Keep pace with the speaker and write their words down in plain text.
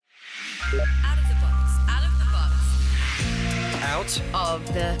Out of the box. Out of the box. Out Of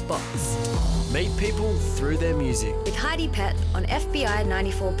the box. Meet people through their music. With Heidi Pett on FBI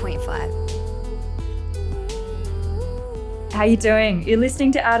 94.5. How you doing? You're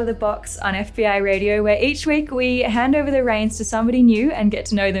listening to Out of the Box on FBI Radio, where each week we hand over the reins to somebody new and get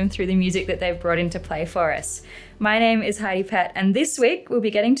to know them through the music that they've brought into play for us. My name is Heidi Pett, and this week we'll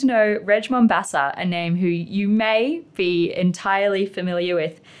be getting to know Reg Mombassa, a name who you may be entirely familiar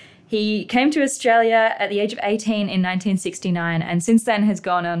with. He came to Australia at the age of 18 in 1969, and since then has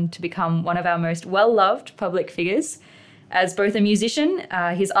gone on to become one of our most well-loved public figures. As both a musician,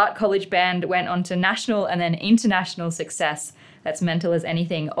 his art college band went on to national and then international success. That's mental as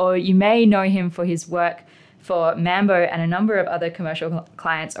anything. Or you may know him for his work for Mambo and a number of other commercial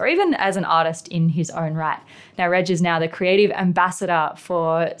clients, or even as an artist in his own right. Now, Reg is now the creative ambassador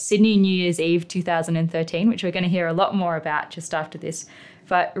for Sydney New Year's Eve 2013, which we're going to hear a lot more about just after this.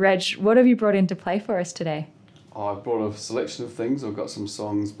 But Reg, what have you brought into play for us today? I've brought a selection of things. I've got some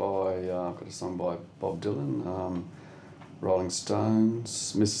songs by, I've got a song by Bob Dylan, Rolling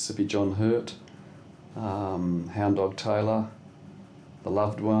Stones, Mississippi John Hurt, Hound Dog Taylor, The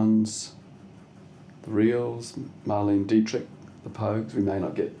Loved Ones, The Reels, Marlene Dietrich, The Pogues. We may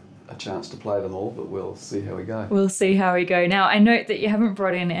not get a chance to play them all, but we'll see how we go. We'll see how we go. Now, I note that you haven't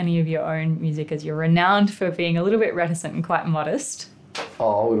brought in any of your own music, as you're renowned for being a little bit reticent and quite modest.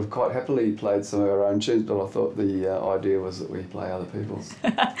 Oh, I would have quite happily played some of our own tunes, but I thought the idea was that we play other people's.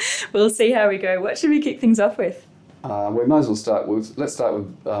 We'll see how we go. What should we kick things off with? We may as well start with, let's start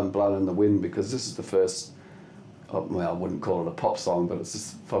with Blown in the Wind, because this is the first, well, I wouldn't call it a pop song, but it's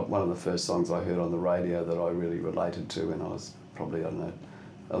just one of the first songs I heard on the radio that I really related to when I was probably, I don't know,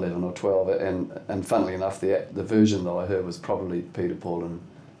 11 or 12. And funnily enough, the version that I heard was probably Peter, Paul and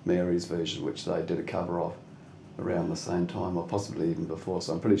Mary's version, which they did a cover of around the same time, or possibly even before.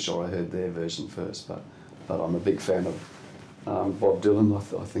 So I'm pretty sure I heard their version first, but I'm a big fan of Bob Dylan.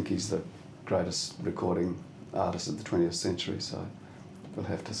 I think he's the greatest recording artist of the 20th century, so we'll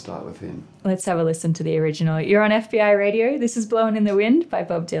have to start with him. Let's have a listen to the original. You're on FBI Radio. This is Blowin' in the Wind by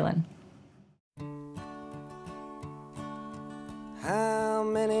Bob Dylan. How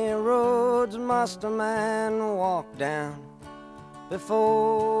many roads must a man walk down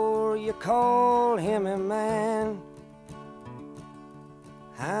before you call him a man?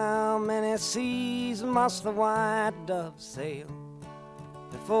 How many seas must the white dove sail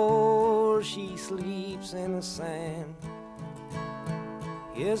before she sleeps in the sand?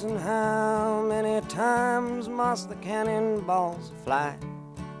 Yes, and how many times must the cannonballs fly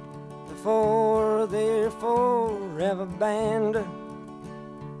before they're forever banned?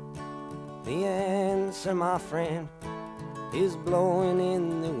 The answer, my friend, is blowing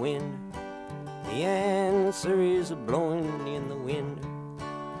in the wind. The answer is blowing in the wind.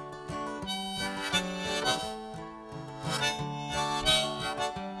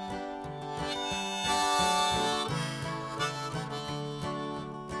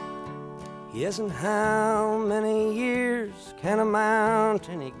 Yes, and how many years can a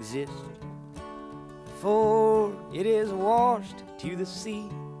mountain exist before it is washed to the sea?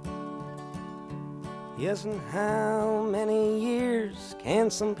 Yes, and how many years can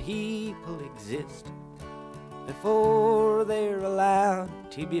some people exist before they're allowed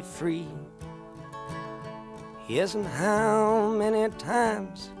to be free? Yes, and how many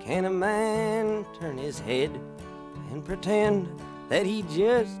times can a man turn his head and pretend that he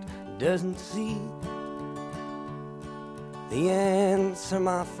just doesn't see? The answer,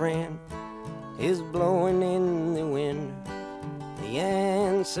 my friend, is blowing in the wind. The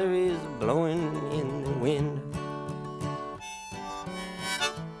answer is blowing in the wind.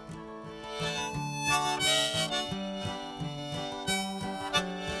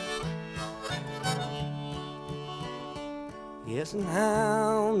 Yes, and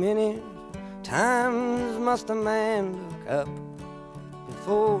how many times must a man look up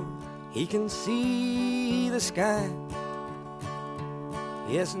before he can see the sky?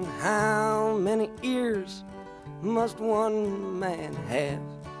 Yes, and how many ears must one man have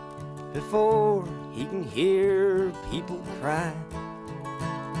before he can hear people cry?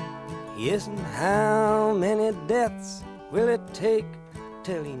 Yes, and how many deaths will it take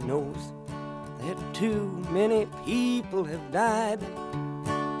till he knows that too many people have died?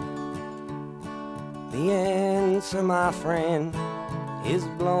 The answer, my friend, is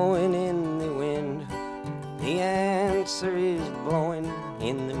blowing in the wind. The answer is blowing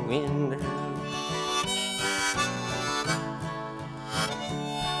in the wind.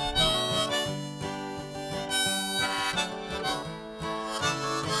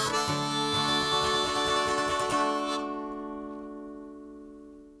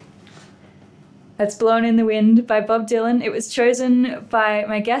 That's Blown in the Wind by Bob Dylan. It was chosen by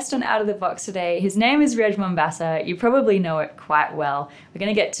my guest on Out of the Box today. His name is Reg Mombassa. You probably know it quite well. We're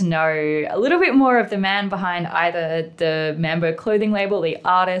going to get to know a little bit more of the man behind either the Mambo clothing label, the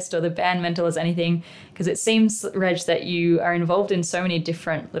artist, or the band mental as anything, because it seems, Reg, that you are involved in so many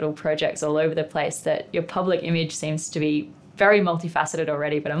different little projects all over the place that your public image seems to be very multifaceted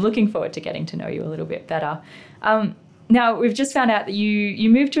already, but I'm looking forward to getting to know you a little bit better. Now, we've just found out that you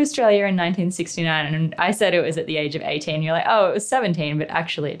moved to Australia in 1969, and I said it was at the age of 18. You're like, oh, it was 17, but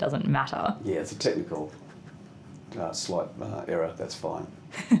actually it doesn't matter. Yeah, it's a technical slight error. That's fine.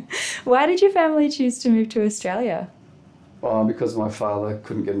 Why did your family choose to move to Australia? Because my father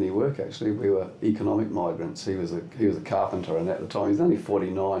couldn't get any work, actually. We were economic migrants. He was a carpenter, and at the time, he was only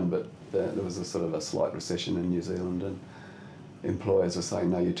 49, but there was a sort of a slight recession in New Zealand, and employers were saying,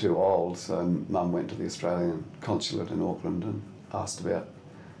 no, you're too old. So Mum went to the Australian consulate in Auckland and asked about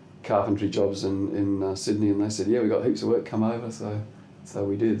carpentry jobs in Sydney, and they said, yeah, we got heaps of work, come over. So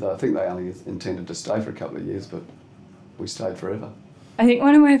we did. I think they only intended to stay for a couple of years, but we stayed forever. I think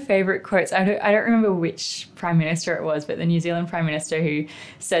one of my favourite quotes, I don't remember which Prime Minister it was, but the New Zealand Prime Minister who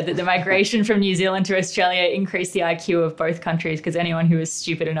said that the migration from New Zealand to Australia increased the IQ of both countries because anyone who was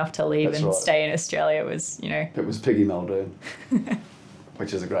stupid enough to leave stay in Australia was, It was Piggy Muldoon,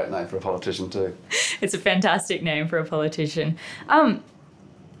 which is a great name for a politician too. It's a fantastic name for a politician.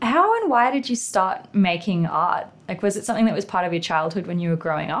 How and why did you start making art? Like, was it something that was part of your childhood when you were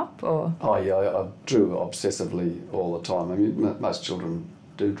growing up, or? Oh yeah, I drew obsessively all the time. I mean, most children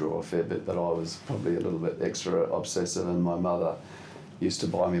do draw a fair bit, but I was probably a little bit extra obsessive, and my mother used to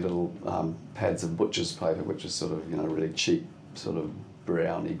buy me little pads of butcher's paper, which is sort of, really cheap, sort of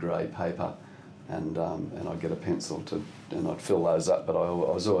browny grey paper, and I'd get a pencil and I'd fill those up, but I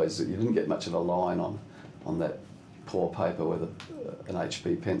was always, you didn't get much of a line on that poor paper with an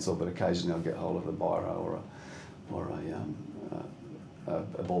HB pencil, but occasionally I'd get hold of a biro or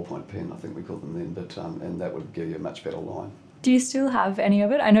a ballpoint pen, I think we called them then, but and that would give you a much better line. Do you still have any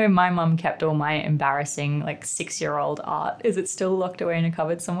of it? I know my mum kept all my embarrassing 6-year-old art. Is it still locked away in a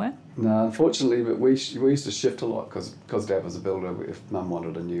cupboard somewhere? No, unfortunately, but we used to shift a lot because Dad was a builder. If Mum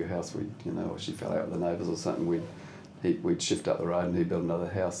wanted a new house, or she fell out with the neighbours or something, we'd shift up the road and he'd build another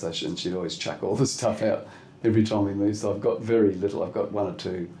house, and she'd always chuck all the stuff out every time we moved. So I've got very little. I've got one or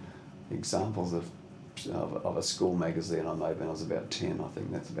two examples of a school magazine I made when I was about 10. I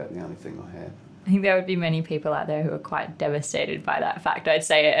think that's about the only thing I have. I think there would be many people out there who are quite devastated by that fact. I'd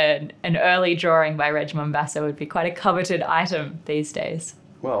say an early drawing by Reg Mombassa would be quite a coveted item these days.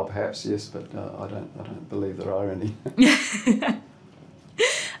 Well, perhaps yes, but I don't believe there are any.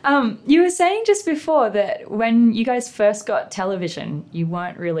 You were saying just before that when you guys first got television, you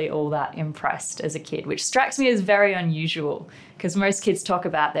weren't really all that impressed as a kid, which strikes me as very unusual because most kids talk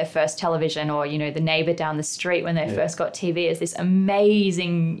about their first television or, the neighbour down the street when they first got TV as this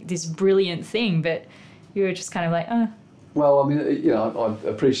amazing, this brilliant thing, but you were just kind of like, oh. Well, I mean, I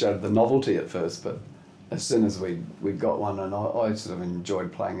appreciated the novelty at first, but as soon as we got one, and I sort of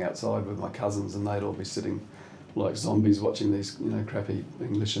enjoyed playing outside with my cousins, and they'd all be sitting like zombies watching these, crappy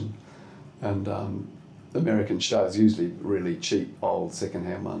English and American shows, usually really cheap, old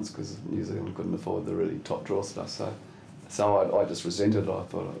second-hand ones, because New Zealand couldn't afford the really top-drawer stuff. So I just resented it. I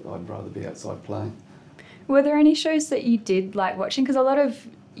thought I'd rather be outside playing. Were there any shows that you did like watching? Because a lot of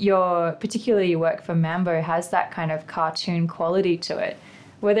particularly your work for Mambo has that kind of cartoon quality to it.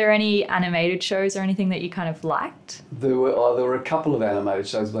 Were there any animated shows or anything that you kind of liked? There were a couple of animated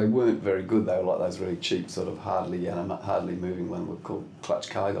shows, but they weren't very good. They were like those really cheap, sort of hardly moving one, were called Clutch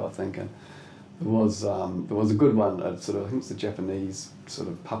Cargo, I think. And there was a good one, I think it was a Japanese sort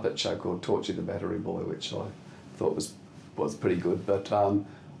of puppet show called Torchy the Battery Boy, which I thought was pretty good. But I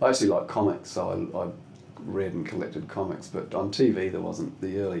actually like comics, so I read and collected comics. But on TV, there wasn't.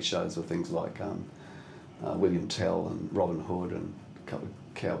 The early shows were things like William Tell and Robin Hood and a couple of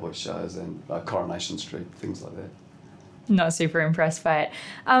cowboy shows and Coronation Street, things like that. Not super impressed by it.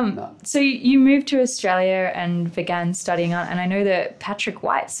 No. So you moved to Australia and began studying art, and I know that Patrick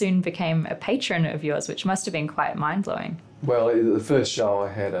White soon became a patron of yours, which must have been quite mind-blowing. Well, the first show I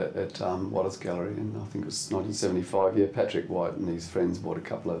had at Waters Gallery in, I think it was 1975, Patrick White and his friends bought a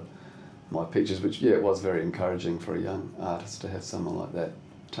couple of my pictures, which, it was very encouraging for a young artist to have someone like that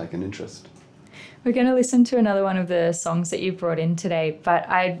take an interest. We're going to listen to another one of the songs that you brought in today, but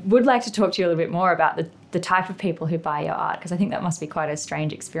I would like to talk to you a little bit more about the type of people who buy your art, because I think that must be quite a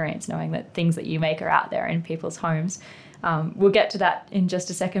strange experience, knowing that things that you make are out there in people's homes. We'll get to that in just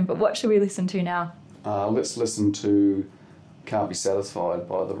a second, but what should we listen to now? Let's listen to Can't Be Satisfied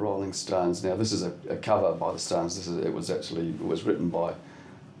by the Rolling Stones. Now, this is a cover by the Stones. It was written by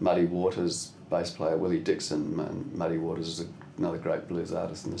Muddy Waters bass player Willie Dixon, and Muddy Waters is another great blues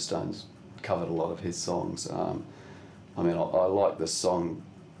artist, and the Stones covered a lot of his songs. I like this song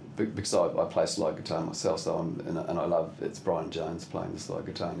because I play slide guitar myself, so and I love it's Brian Jones playing the slide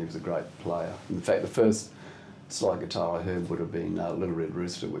guitar, and he was a great player. In fact, the first slide guitar I heard would have been Little Red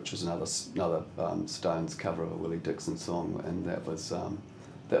Rooster, which was another Stones cover of a Willie Dixon song, and that was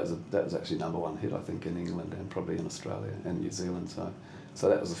actually #1 hit, I think, in England and probably in Australia and New Zealand. So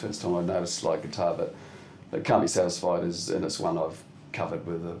that was the first time I noticed slide guitar, but it Can't Be Satisfied and it's one I've covered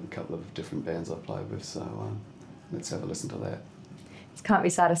with a couple of different bands I play with. So let's have a listen to that. It Can't Be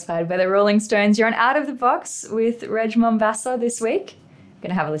Satisfied by the Rolling Stones. You're on Out of the Box with Reg Mombassa this week. I'm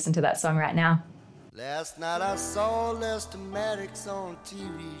gonna have a listen to that song right now. Last night I saw Lester Maddox on a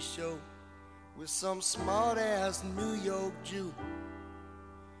TV show with some smart-ass New York Jew.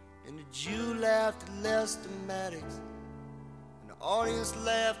 And the Jew laughed at Lester Maddox, and the audience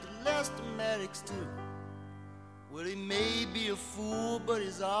laughed at Lester Maddox too. Well, he may be a fool, but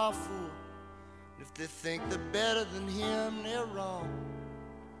he's our fool. And if they think they're better than him, they're wrong.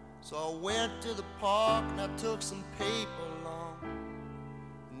 So I went to the park and I took some paper along,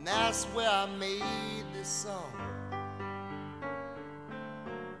 and that's where I made this song.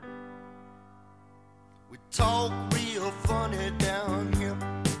 We talk real funny down here.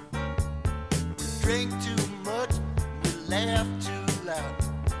 We drink too much, we laugh too loud.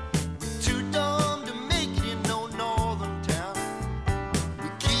 We're too dumb to make it in no northern town.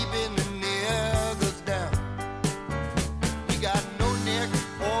 We're keeping the niggers down. We got no nigger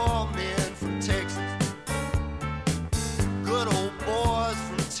or men from Texas, good old boys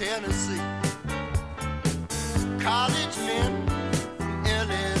from Tennessee, college men from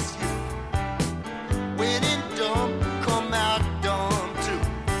LSU. When in dumb, come out dumb too.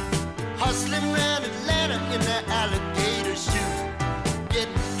 Hustling around Atlanta in their alligator shoes,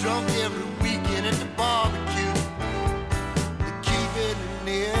 getting drunk every weekend at the barbecue. They're keeping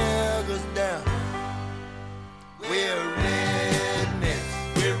the niggers down. We're rednecks,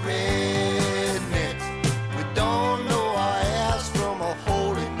 we're rednecks. We don't know our ass from a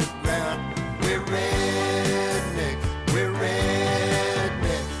hole in the ground. We're rednecks, we're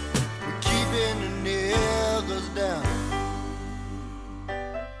rednecks. We're keeping the niggers down.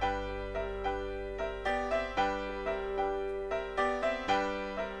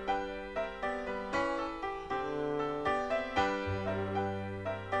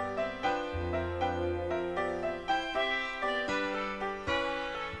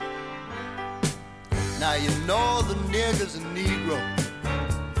 Now you know the nigger's a Negro.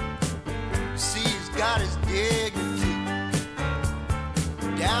 You see, he's got his dignity.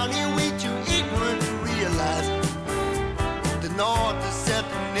 Down here we too ignorant to realize the North has set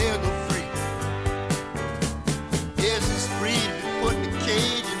the nigger free. Yes, it's free to be put in a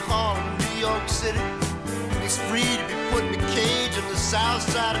cage in Harlem, New York City. It's free to be put in a cage on the south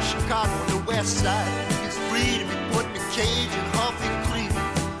side of Chicago, on the west side. It's free to be put in a cage in Huffy,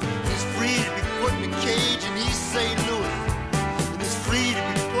 Cleveland. It's free to be put in a cage in East St. Louis. And it's free to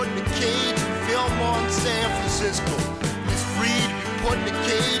be put in a cage in Fillmore and San Francisco. It's free to be put in a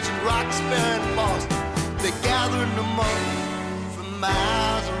cage in Roxbury and Boston. They're gathering them up from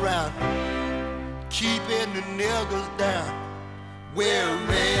miles around, keeping the niggers down. We're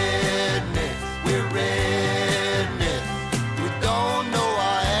rednecks, we're rednecks. We don't know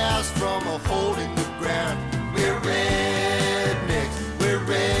our ass from a hole in the ground. We're rednecks, we're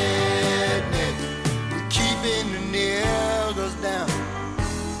rednecks. We're keeping the niggers down.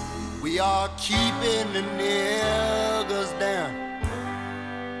 We are keeping the niggers down.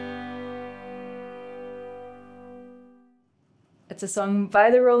 It's a song by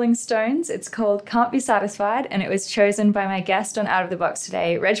the Rolling Stones. It's called Can't Be Satisfied, and it was chosen by my guest on Out of the Box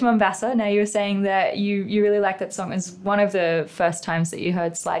today, Reg Mombassa. Now, you were saying that you really like that song. It was one of the first times that you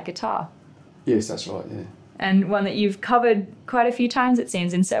heard slide guitar. Yes, that's right, yeah. And one that you've covered quite a few times, it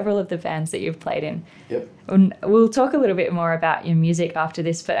seems, in several of the bands that you've played in. Yep. And we'll talk a little bit more about your music after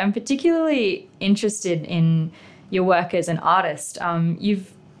this, but I'm particularly interested in your work as an artist.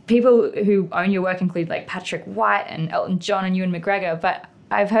 People who own your work include like Patrick White and Elton John and Ewan McGregor, but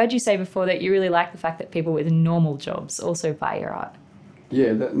I've heard you say before that you really like the fact that people with normal jobs also buy your art. Yeah,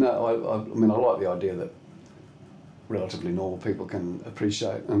 I like the idea that relatively normal people can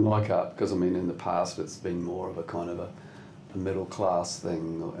appreciate and like art, because in the past it's been more of a kind of a middle class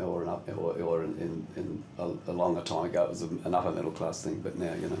thing, or in a longer time ago it was an upper middle class thing, but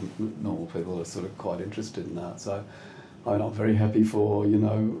now normal people are sort of quite interested in art. So I'm very happy for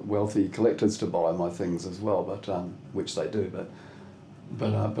wealthy collectors to buy my things as well, but which they do,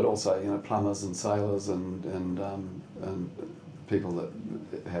 but also plumbers and sailors and people that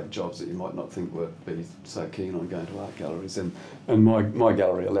have jobs that you might not think would be so keen on going to art galleries, and my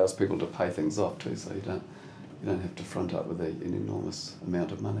gallery allows people to pay things off too, so you don't have to front up with an enormous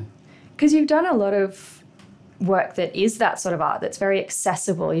amount of money. Because you've done a lot of work that is that sort of art that's very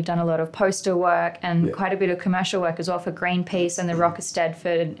accessible. You've done a lot of poster work and quite a bit of commercial work as well for Greenpeace and the Rock of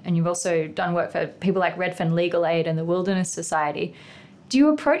Stedford, and you've also done work for people like Redfern Legal Aid and the Wilderness Society. Do you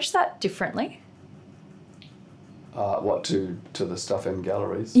approach that differently? What, to the stuff in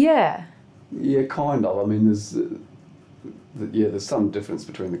galleries? Yeah. Yeah, kind of. I mean, there's some difference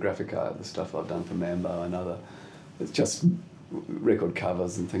between the graphic art, the stuff I've done for Mambo and other. It's just record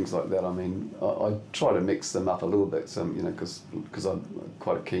covers and things like that. I mean, I try to mix them up a little bit, so, because I'm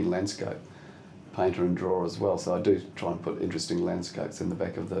quite a keen landscape painter and drawer as well, so I do try and put interesting landscapes in the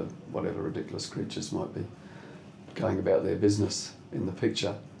back of the whatever ridiculous creatures might be going about their business in the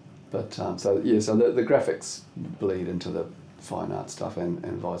picture. But so the graphics bleed into the fine art stuff and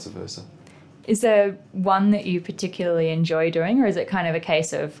vice versa. Is there one that you particularly enjoy doing, or is it kind of a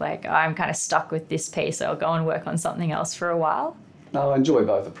case of like, I'm kind of stuck with this piece, so I'll go and work on something else for a while? No, I enjoy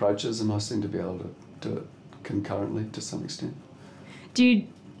both approaches, and I seem to be able to do it concurrently to some extent.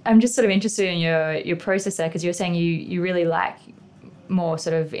 I'm just sort of interested in your process there, because you were saying you really like more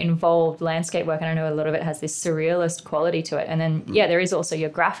sort of involved landscape work, and I know a lot of it has this surrealist quality to it. And then, there is also your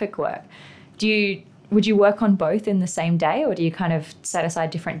graphic work. Would you work on both in the same day, or do you kind of set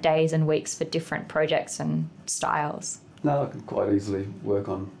aside different days and weeks for different projects and styles? No, I can quite easily work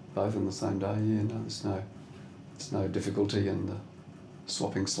on both in the same day. Yeah, no, there's no difficulty in the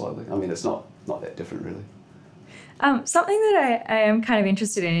swapping slightly. I mean, it's not that different really. Something that I am kind of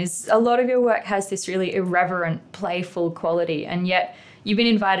interested in is a lot of your work has this really irreverent, playful quality, and yet you've been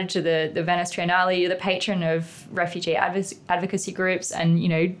invited to the Venice Triennale, you're the patron of refugee advocacy groups,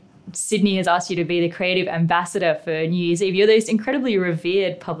 and, Sydney has asked you to be the creative ambassador for New Year's Eve. You're this incredibly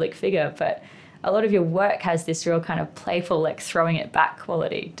revered public figure, but a lot of your work has this real kind of playful, like throwing it back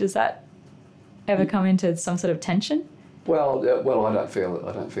quality. Does that ever come into some sort of tension? Well, I don't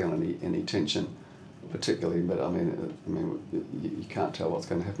feel any tension particularly, but I mean, you can't tell what's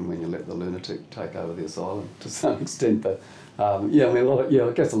going to happen when you let the lunatic take over the asylum to some extent. But I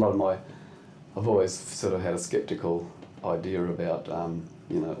guess a lot of I've always sort of had a sceptical idea about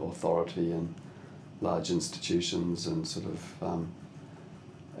authority and large institutions and sort of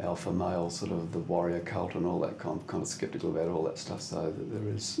alpha male, sort of the warrior cult and all that kind of sceptical about all that stuff. So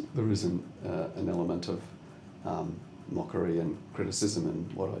there is an element of mockery and criticism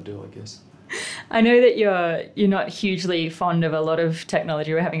in what I do, I guess. I know that you're not hugely fond of a lot of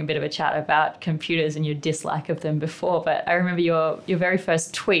technology. We were having a bit of a chat about computers and your dislike of them before, but I remember your very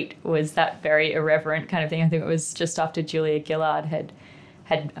first tweet was that very irreverent kind of thing. I think it was just after Julia Gillard had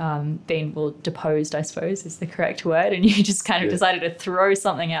been deposed, I suppose is the correct word, and you just kind of decided to throw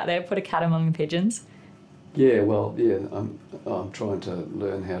something out there, put a cat among the pigeons. I'm trying to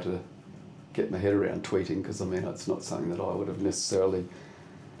learn how to get my head around tweeting, because I mean it's not something that I would have necessarily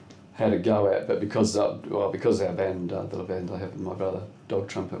had a go at, but because our band, the band I have with my brother, Dog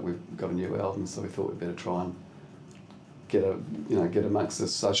Trumpet, we've got a new album, so we thought we'd better try and get amongst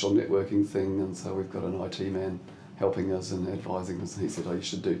this social networking thing, and so we've got an IT man helping us and advising us, and he said, you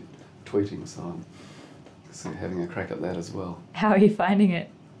should do tweeting, so I'm having a crack at that as well. How are you finding it?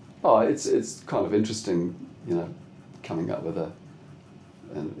 It's kind of interesting, coming up with an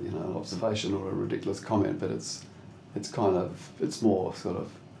observation or a ridiculous comment, but it's more sort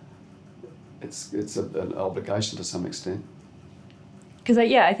of, it's an obligation to some extent. Because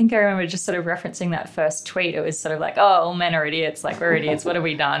I think I remember just sort of referencing that first tweet. It was sort of like, all men are idiots, like we're idiots, what have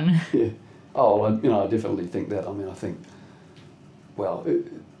we done? Yeah. Oh, I definitely think that. I mean, I think,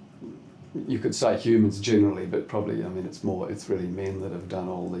 you could say humans generally, but probably, I mean, it's really men that have done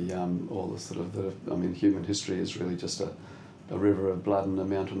all the sort of, human history is really just a river of blood and a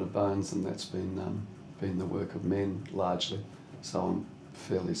mountain of bones, and that's been the work of men largely. So I'm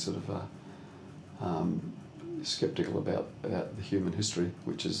fairly sort of sceptical about the human history,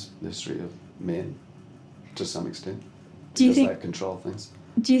 which is the history of men to some extent, because they control things.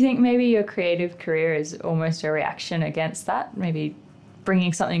 Do you think maybe your creative career is almost a reaction against that, maybe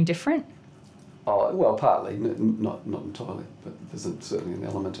bringing something different? Oh, well, partly, not entirely, but there's certainly an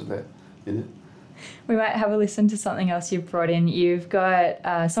element of that in it. We might have a listen to something else you've brought in. You've got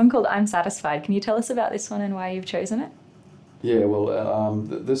a song called I'm Satisfied. Can you tell us about this one and why you've chosen it? Yeah, well,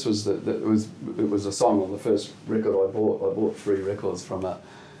 this was it was a song on the first record I bought. I bought 3 records from a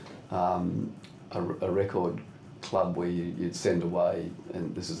record club where you'd send away,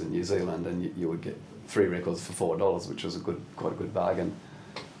 and this is in New Zealand, and you would get 3 records for $4, which was quite a good bargain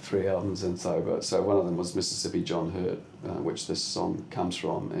 3 albums, and so one of them was Mississippi John Hurt, which this song comes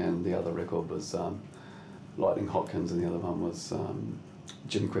from, and the other record was Lightning Hopkins, and the other one was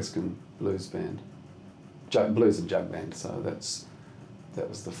Jim Quiskin Blues Band, Blues and Jug Band. So those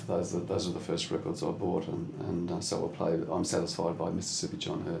are the first records I bought, and so I played I'm Satisfied by Mississippi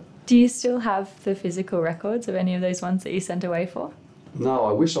John Hurt. Do you still have the physical records of any of those ones that you sent away for? No,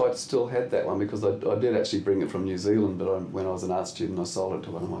 I wish I'd still had that one, because I did actually bring it from New Zealand, but when I was an art student I sold it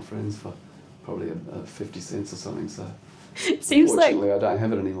to one of my friends for probably 50 cents or something, so It seems like fortunately I don't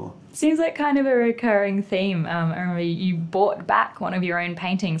have it anymore. Seems like kind of a recurring theme. I remember you bought back one of your own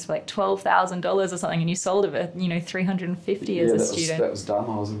paintings for like $12,000 or something, and you sold it at $350 as a student. That was dumb.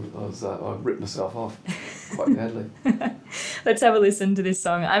 I ripped myself off quite badly. Let's have a listen to this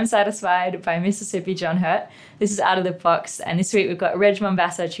song, I'm Satisfied by Mississippi John Hurt. This is Out of the Box, and this week we've got Reg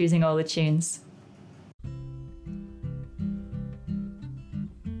Mombassa choosing all the tunes.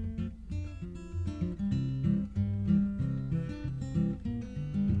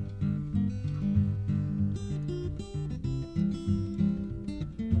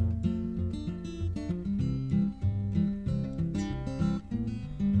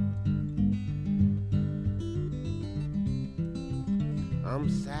 I'm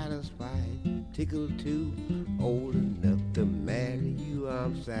satisfied, tickled too, old enough to marry you.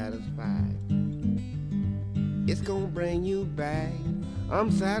 I'm satisfied. It's gonna bring you back. I'm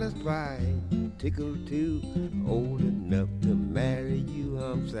satisfied, tickled too, old enough to marry you.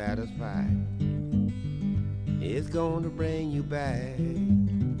 I'm satisfied. It's gonna bring you back.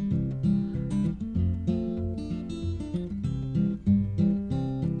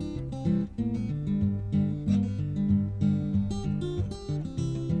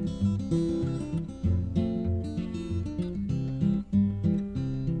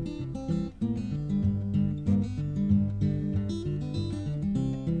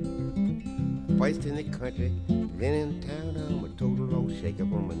 First in the country, then in town, I'm a total old shaker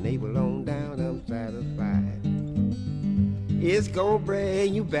from a navel on down. I'm satisfied. It's gonna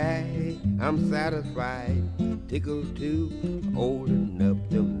bring you back. I'm satisfied. Tickled too, old enough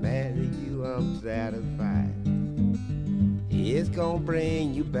to marry you. I'm satisfied. It's gonna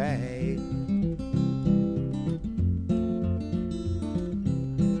bring you back.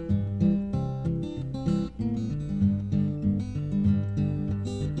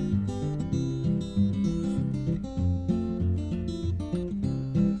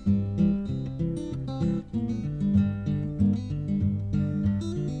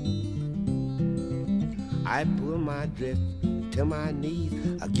 I pull my dress to my knees.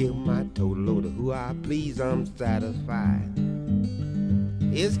 I give my total load of who I please. I'm satisfied.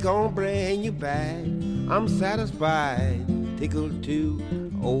 It's gonna bring you back. I'm satisfied. Tickled too,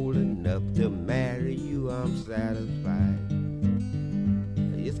 old enough to marry you. I'm satisfied.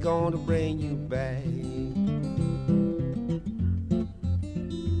 It's gonna bring you back.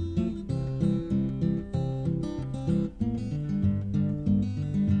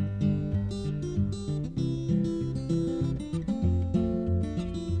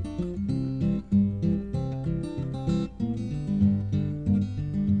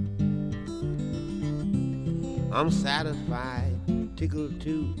 I'm satisfied, tickled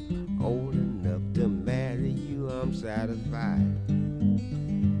too, old enough to marry you. I'm satisfied.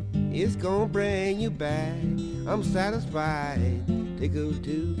 It's gonna bring you back. I'm satisfied, tickled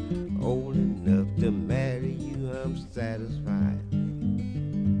too, old enough to marry you. I'm satisfied.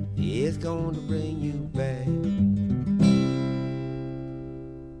 It's gonna bring you back.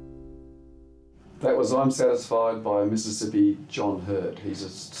 That was I'm Satisfied by Mississippi John Hurt. He's a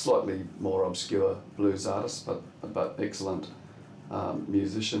slightly more obscure blues artist, but excellent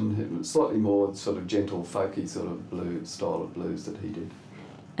musician. Slightly more sort of gentle, folky sort of blues style of blues that he did.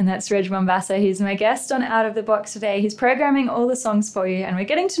 And that's Reg Mombassa. He's my guest on Out of the Box today. He's programming all the songs for you, and we're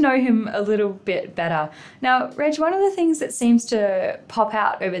getting to know him a little bit better. Now, Reg, one of the things that seems to pop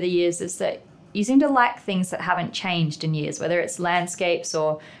out over the years is that you seem to like things that haven't changed in years, whether it's landscapes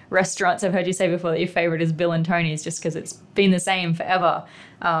or restaurants. I've heard you say before that your favourite is Bill and Tony's just because it's been the same forever,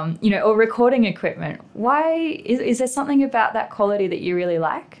 or recording equipment. Why is there something about that quality that you really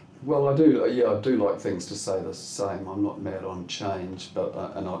like? Well, I do. I do like things to stay the same. I'm not mad on change, but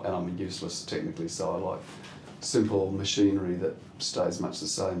and I'm useless technically, so I like simple machinery that stays much the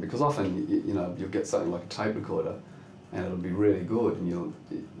same. Because often, you'll get something like a tape recorder, and it'll be really good, and you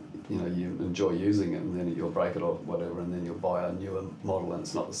enjoy using it, and then you'll break it or whatever, and then you'll buy a newer model, and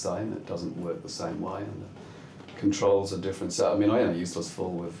it's not the same. It doesn't work the same way, and the controls are different. So I am a useless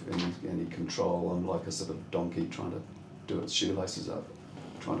fool with any control. I'm like a sort of donkey trying to do its shoelaces up,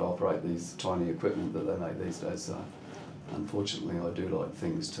 trying to operate these tiny equipment that they make these days. So unfortunately I do like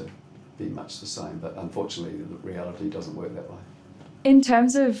things to be much the same, but unfortunately the reality doesn't work that way. In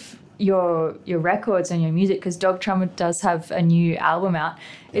terms of your records and your music, because Dog Trumpet does have a new album out,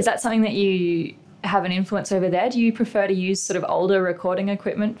 is that something that you have an influence over there? Do you prefer to use sort of older recording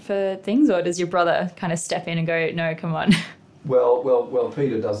equipment for things, or does your brother kind of step in and go, no, come on? Well,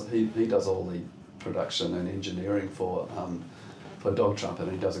 Peter does. He does all the production and engineering for Dog Trumpet,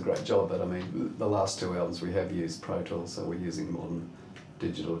 and he does a great job. But I mean, the last two albums we have used Pro Tools, so we're using modern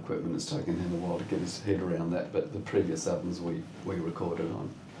digital equipment. It's taken him a while to get his head around that. But the previous albums we recorded on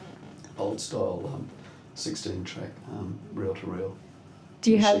old style 16-track reel-to-reel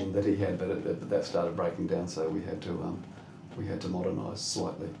machine that he had, but that started breaking down, so we had to modernise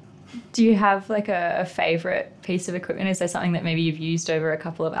slightly. Do you have like a favourite piece of equipment? Is there something that maybe you've used over a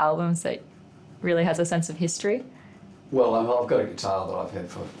couple of albums that really has a sense of history? Well, I've got a guitar that I've had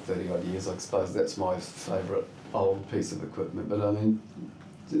for 30 odd years. I suppose that's my favourite old piece of equipment. But I mean,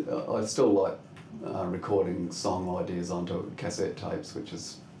 I still like recording song ideas onto cassette tapes, which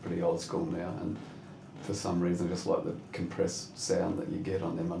is pretty old school now. And for some reason, I just like the compressed sound that you get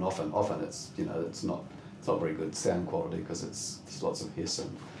on them. And often it's it's not very good sound quality because there's lots of hiss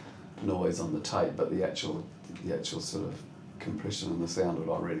and noise on the tape. But the actual sort of compression and the sound that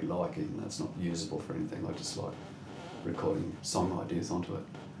I really like, even though it's not usable for anything, I just like recording song ideas onto it.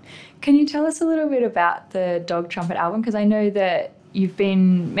 Can you tell us a little bit about the Dog Trumpet album? Because I know that you've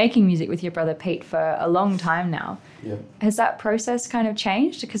been making music with your brother Pete for a long time now. Yeah. Has that process kind of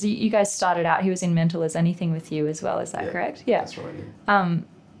changed? Because you guys started out, he was in Mental as Anything with you as well, is that correct? Yeah. That's right, yeah.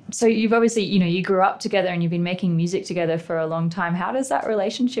 So you've obviously, you grew up together and you've been making music together for a long time. How does that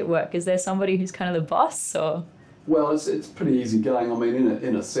relationship work? Is there somebody who's kind of the boss, or...? Well, it's pretty easy going. I mean,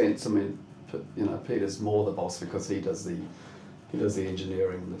 in a sense, I mean, Peter's more the boss because he does the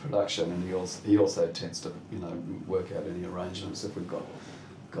engineering and the production, and he also tends to work out any arrangements if we've got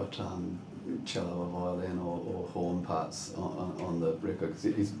cello or violin or horn parts on the record. Because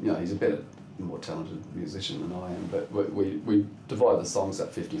he's a better, more talented musician than I am. But we divide the songs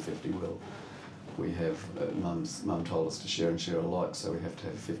up 50-50. We have Mum told us to share and share alike, so we have to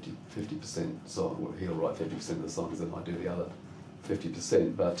have 50% song. Well, he'll write 50% of the songs, and I do the other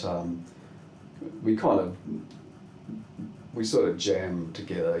 50%. But we sort of jam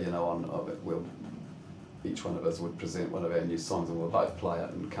together, each one of us would present one of our new songs, and we'll both play it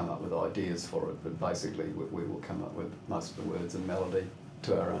and come up with ideas for it. But basically, we will come up with most of the words and melody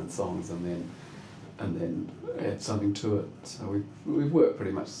to our own songs, and then add something to it. So we've worked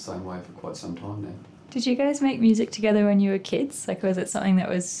pretty much the same way for quite some time now. Did you guys make music together when you were kids? Like, was it something that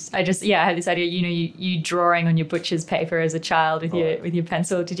was... I had this idea, you drawing on your butcher's paper as a child with your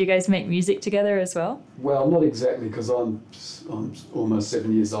pencil. Did you guys make music together as well? Well, not exactly, because I'm almost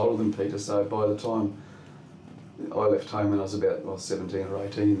 7 years older than Peter, so by the time I left home when I was about 17 or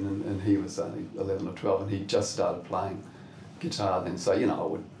 18, and he was only 11 or 12, and he just started playing guitar then. So,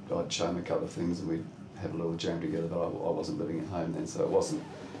 I'd show him a couple of things and we'd have a little jam together, but I wasn't living at home then, so it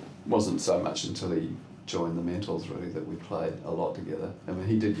wasn't so much until he joined the Mentals really that we played a lot together. I mean,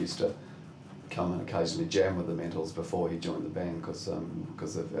 he did used to come and occasionally jam with the Mentals before he joined the band because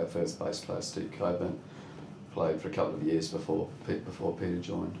of our first bass player Steve Coburn played for a couple of years before Peter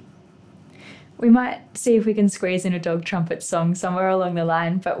joined. We might see if we can squeeze in a Dog Trumpet song somewhere along the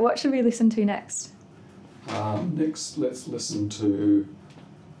line, but what should we listen to next? Next, let's listen to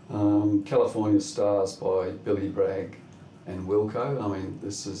California Stars by Billy Bragg and Wilco. I mean,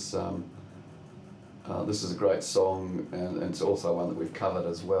 this is a great song, and it's also one that we've covered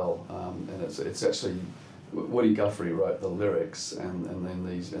as well. And it's actually Woody Guthrie wrote the lyrics, and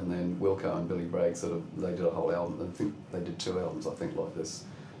then Wilco and Billy Bragg they did a whole album. I think they did 2 albums, I think, like this,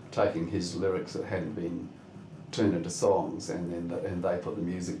 taking his lyrics that hadn't been turned into songs, and they put the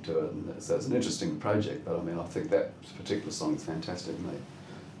music to it. And so it's an interesting project. But I mean, I think that particular song is fantastic, and they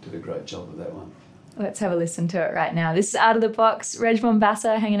did a great job with that one. Let's have a listen to it right now. This is Out of the Box. Reg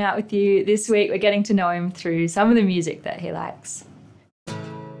Mombassa hanging out with you this week. We're getting to know him through some of the music that he likes.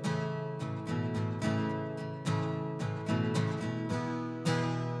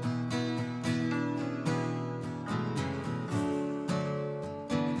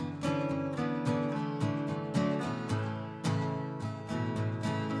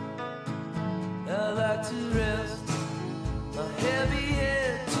 I like to rest my heavy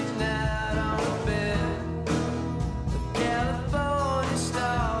head tonight on a bed of California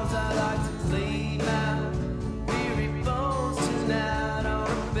stars. I like to lay my weary bones tonight on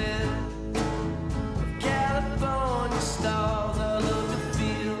a bed of California stars. I love to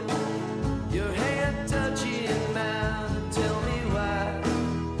feel your hand touching mine and tell me why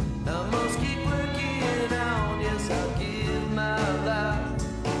I must keep working on. Yes, I'll give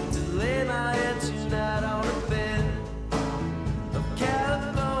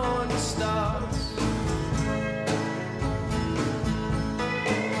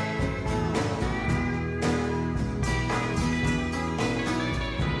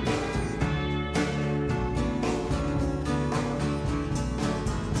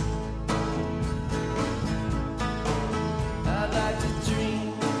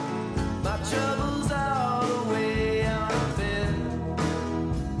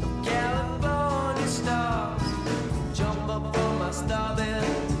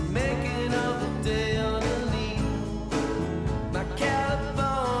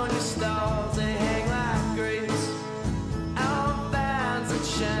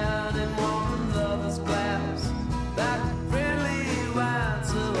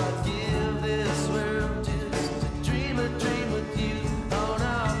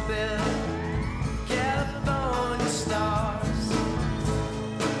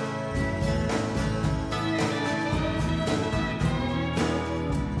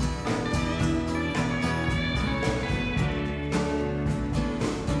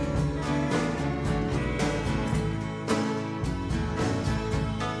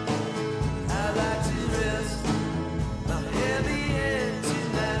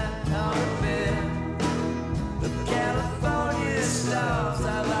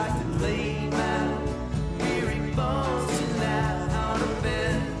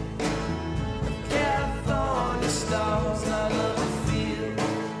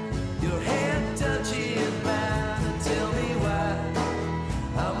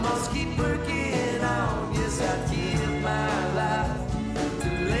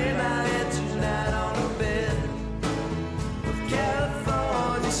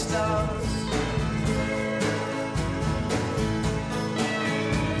stars.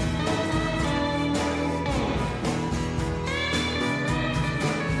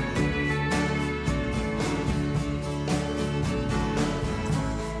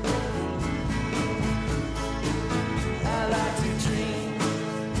 I like to dream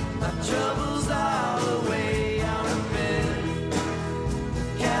my troubles all away on a bed.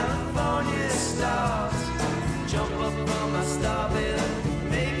 California stars jump up on my star bed,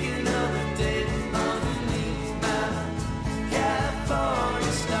 make another day underneath my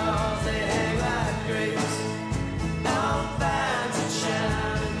California stars. They hang like grapes on vines that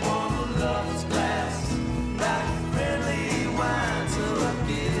shine and warm love's glass like friendly wine. So I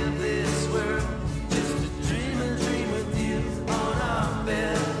give this world just a dream with you on our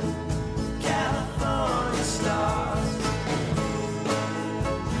bed. California stars.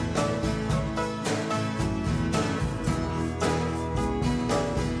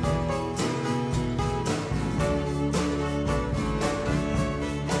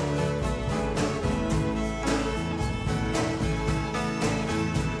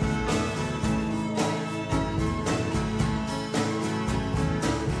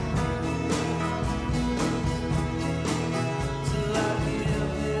 Till I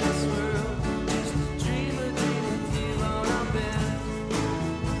give this world just a dream with you on our bed.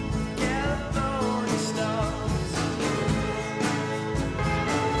 California stars.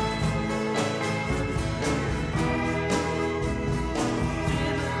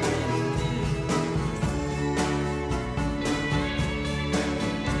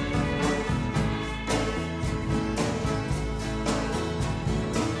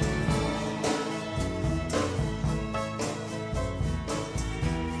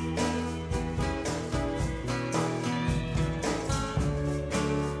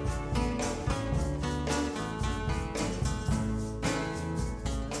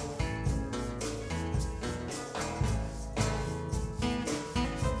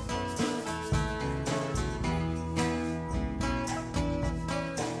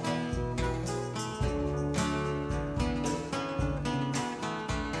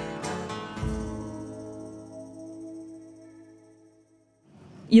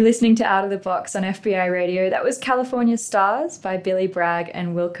 You're listening to Out of the Box on FBI Radio. That was California Stars by Billy Bragg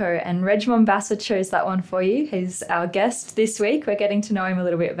and Wilco, and Reg Mombassa chose that one for you. He's our guest this week. We're getting to know him a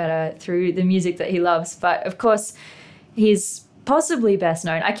little bit better through the music that he loves, but of course he's possibly best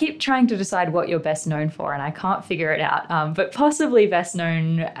known. I keep trying to decide what you're best known for and I can't figure it out, but possibly best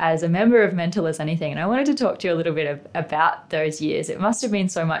known as a member of Mental as Anything. And I wanted to talk to you a little bit about those years. It must have been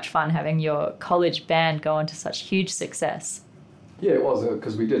so much fun having your college band go on to such huge success. Yeah, it was,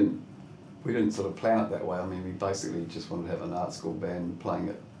 because we didn't sort of plan it that way. I mean, we basically just wanted to have an art school band playing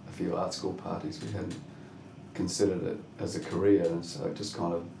at a few art school parties. We hadn't considered it as a career, and so it just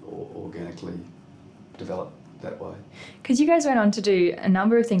kind of organically developed that way. Because you guys went on to do a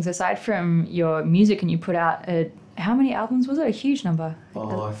number of things aside from your music, and you put out how many albums was it? A huge number.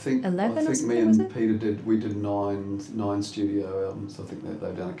 I think 11 I or think something, me was and it? Peter did nine studio albums. I think that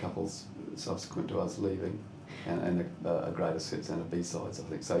they've done a couple subsequent to us leaving. And a greatest hits and a B-sides, I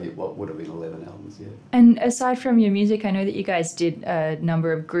think. So what would have been 11 albums, yeah. And aside from your music, I know that you guys did a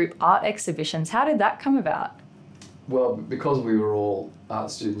number of group art exhibitions. How did that come about? Well, because we were all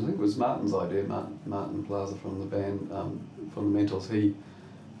art students, I think it was Martin's idea, Martin Plaza from the band, from the Mentals. We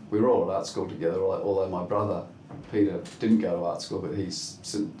were all at art school together, although my brother, Peter, didn't go to art school, but he's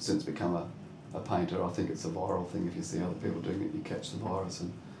since become a painter. I think it's a viral thing. If you see other people doing it, you catch the virus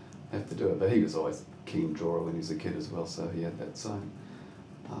and have to do it. But he was always keen drawer when he was a kid as well, so he had that same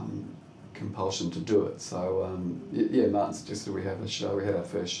compulsion to do it. So yeah, Martin suggested we have a show. We had our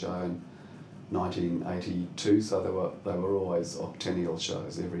first show in 1982, so they were always octennial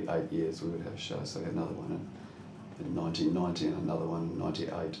shows. Every 8 years we would have shows. So we had another one in 1990 and another one in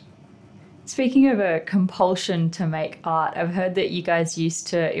 98. Speaking of a compulsion to make art, I've heard that you guys used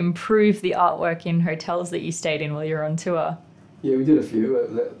to improve the artwork in hotels that you stayed in while you were on tour. Yeah, we did a few.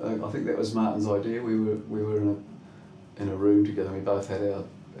 I think that was Martin's idea. We were in a room together. And we both had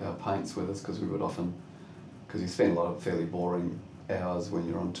our paints with us because we would often, because you spend a lot of fairly boring hours when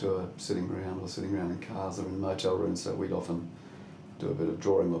you're on tour sitting around in cars or in motel rooms. So we'd often do a bit of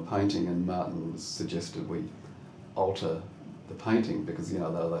drawing or painting. And Martin suggested we alter the painting because they're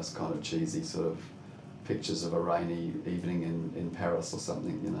those kind of cheesy sort of pictures of a rainy evening in Paris or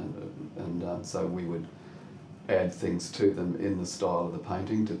something, and so we would add things to them in the style of the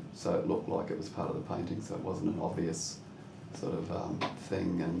painting so it looked like it was part of the painting, so it wasn't an obvious sort of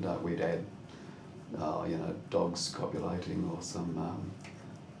thing, and we'd add dogs copulating or some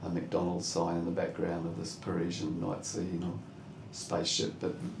a McDonald's sign in the background of this Parisian night scene or spaceship,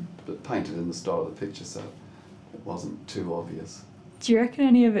 but painted in the style of the picture, so it wasn't too obvious. Do you reckon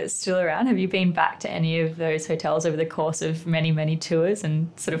any of it's still around? Have you been back to any of those hotels over the course of many, many tours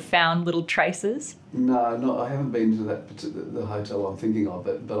and sort of found little traces? No, I haven't been to the hotel I'm thinking of,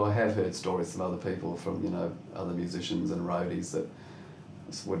 but I have heard stories from other people, from other musicians and roadies that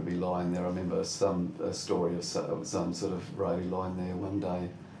would be lying there. I remember a story of some sort of roadie lying there one day,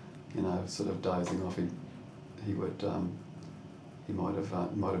 sort of dozing off. He might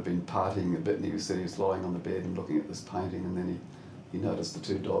have been partying a bit, and he was lying on the bed and looking at this painting, and then he noticed the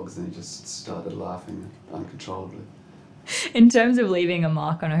two dogs, and he just started laughing uncontrollably. In terms of leaving a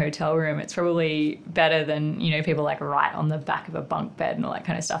mark on a hotel room, it's probably better than, people like write on the back of a bunk bed and all that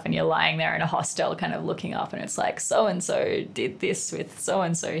kind of stuff, and you're lying there in a hostel kind of looking up and it's like, so-and-so did this with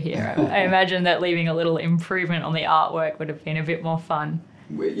so-and-so here. I imagine that leaving a little improvement on the artwork would have been a bit more fun.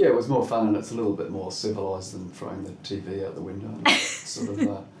 Yeah, it was more fun, and it's a little bit more civilised than throwing the TV out the window. Sort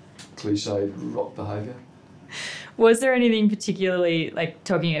of cliched rock behaviour. Was there anything particularly, like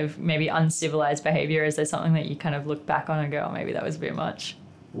talking of maybe uncivilised behaviour, is there something that you kind of look back on and go, oh, maybe that was a bit much?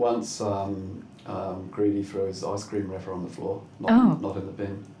 Once Greedy threw his ice cream wrapper on the floor, not in the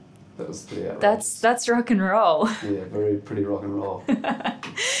bin. That was pretty outrageous. That's rock and roll. Yeah, pretty rock and roll.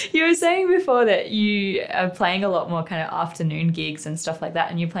 You were saying before that you are playing a lot more kind of afternoon gigs and stuff like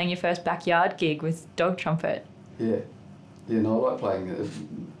that, and you're playing your first backyard gig with dog trumpet. Yeah, no, I like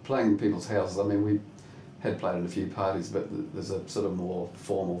playing in people's houses. I mean, we had played at a few parties, but there's a sort of more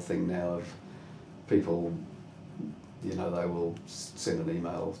formal thing now of people, they will send an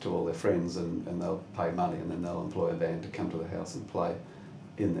email to all their friends and they'll pay money, and then they'll employ a band to come to the house and play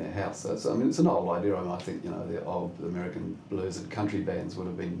in their house. So it's an old idea. I think, the old American blues and country bands would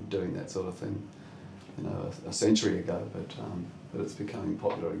have been doing that sort of thing, a century ago, but it's becoming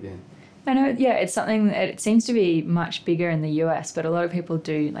popular again. I know, yeah, it's something that it seems to be much bigger in the US, but a lot of people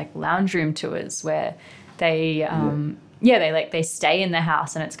do like lounge room tours where they they stay in the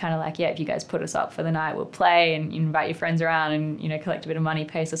house, and it's kind of like, if you guys put us up for the night, we'll play, and you invite your friends around and collect a bit of money,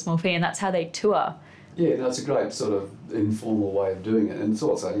 pay us a small fee, and that's how they tour. Yeah, no, it's a great sort of informal way of doing it, and it's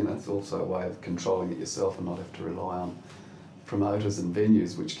also a way of controlling it yourself and not have to rely on promoters and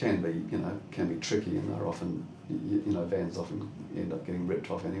venues, which can be tricky, and they're often bands often end up getting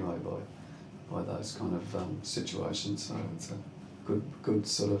ripped off anyway by those kind of situations. So it's a good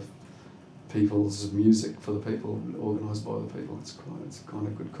sort of people's music for the people, organised by the people. It's kind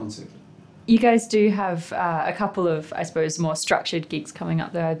of good concept. You guys do have a couple of, I suppose, more structured gigs coming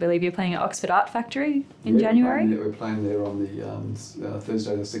up, though. I believe you're playing at Oxford Art Factory in January. We're playing there on the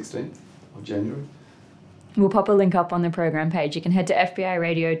Thursday the 16th of January. We'll pop a link up on the program page. You can head to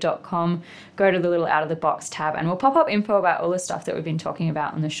fbiradio.com, go to the little Out of the Box tab, and we'll pop up info about all the stuff that we've been talking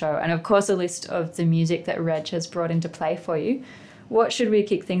about on the show, and of course a list of the music that Reg has brought into play for you. What should we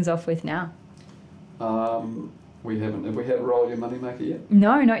kick things off with now? Have we had Roll Your Moneymaker yet?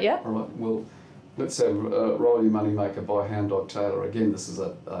 No, not yet. All right, well, let's have Roll Your Moneymaker by Hound Dog Taylor. Again, this is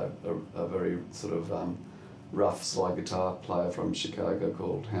a very sort of rough slide guitar player from Chicago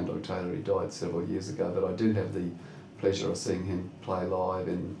called Hound Dog Taylor. He died several years ago, but I did have the pleasure of seeing him play live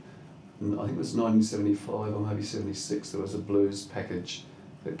in, I think it was 1975 or maybe 76. There was a blues package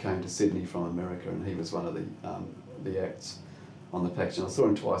that came to Sydney from America, and he was one of the acts on the package. And I saw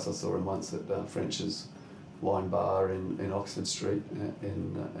him twice. I saw him once at French's Wine Bar in Oxford Street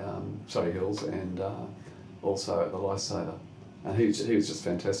in Surrey Hills, and also at the Lifesaver. And he was just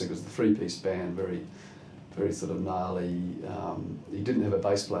fantastic. It was the three-piece band, very sort of gnarly. He didn't have a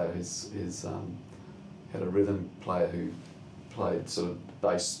bass player. His had a rhythm player who played sort of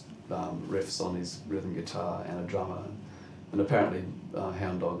bass riffs on his rhythm guitar, and a drummer. And apparently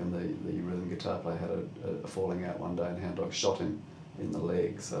Hound Dog and the rhythm guitar player had a falling out one day, and Hound Dog shot him in the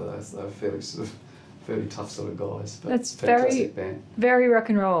leg. So they were fairly tough sort of guys. But that's fantastic band. Very rock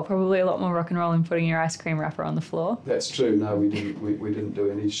and roll. Probably a lot more rock and roll than putting your ice cream wrapper on the floor. That's true. No, we didn't do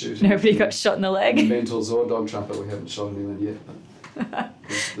any shooting. Nobody got shot in the leg. Mentals or dog trumpet, we haven't shot anyone yet. But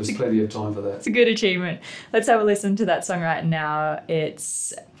there's plenty of time for that. It's a good achievement. Let's have a listen to that song right now.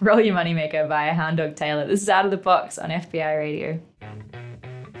 It's Roll Your Moneymaker by Hound Dog Taylor. This is Out of the Box on FBI Radio.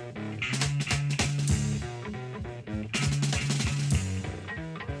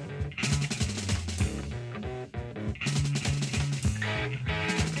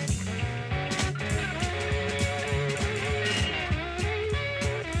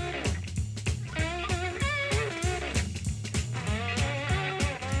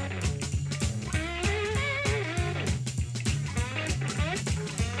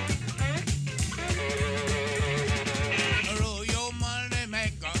 Roll your money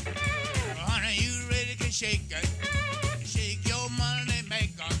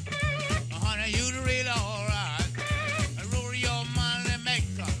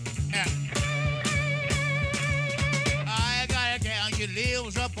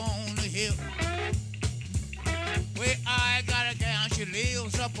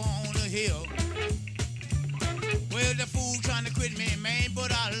on the hill. Well, the fool trying to quit me, man,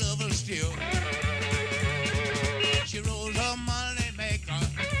 but I love her still. She rolls her money maker.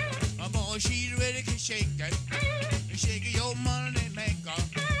 My boy, she's ready to shake it. Shake your money maker.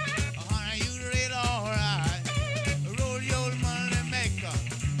 Honey, you real alright. Roll your money maker.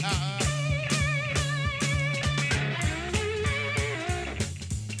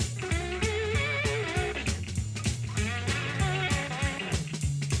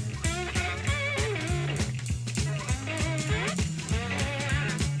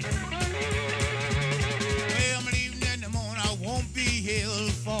 Well, I'm leaving in the morning, I won't be here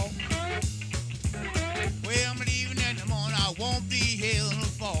for. Well, I'm leaving in the morning, I won't be here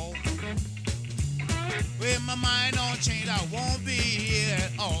for. Well, my mind don't change, I won't be here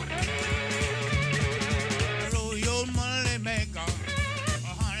at all. Roll your money maker.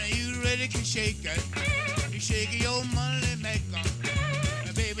 Honey, you ready to shake it. You shake your money maker.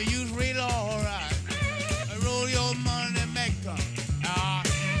 Baby, you real alright. Roll your money maker.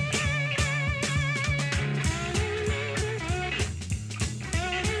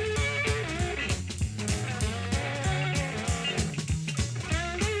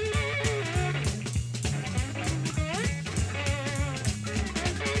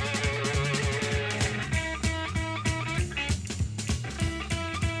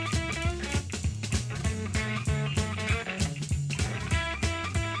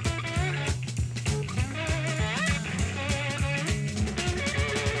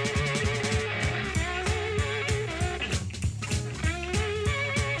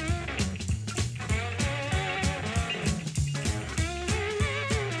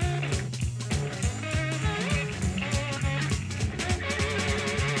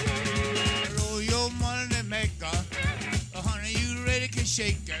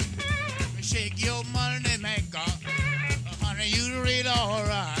 Shake it, shake your money maker. Honey, you read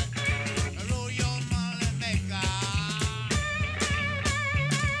alright. Roll your money maker.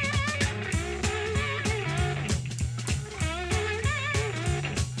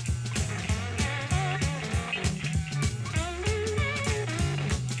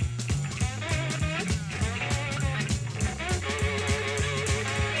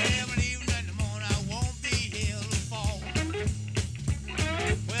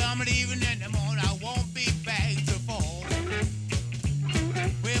 I'm leaving in the morning, I won't be back to fall.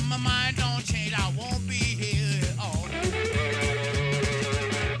 When my mind don't change, I won't be here at all.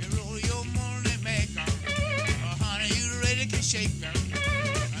 You roll your money maker. Honey, you ready to shake them.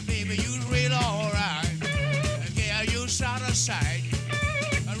 Baby, you real alright. Yeah, you shot aside.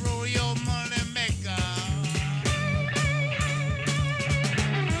 Roll your money maker.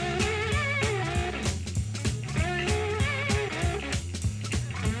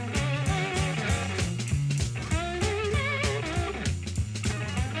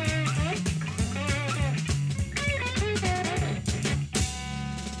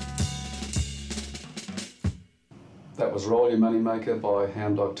 That was Roll Your Moneymaker by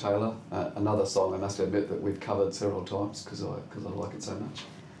Hound Dog Taylor. Another song I must admit that we've covered several times because I like it so much.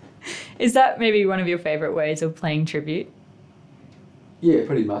 Is that maybe one of your favourite ways of playing tribute? Yeah,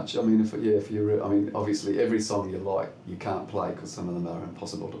 pretty much. I mean, obviously every song you like, you can't play because some of them are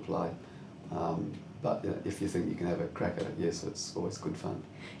impossible to play. But if you think you can have a crack at it, yes, it's always good fun.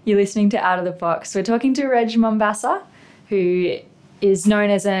 You're listening to Out of the Box. We're talking to Reg Mombassa, who is known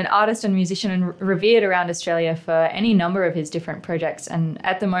as an artist and musician and revered around Australia for any number of his different projects. And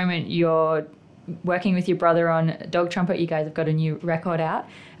at the moment, you're working with your brother on Dog Trumpet. You guys have got a new record out.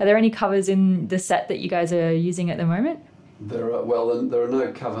 Are there any covers in the set that you guys are using at the moment? There are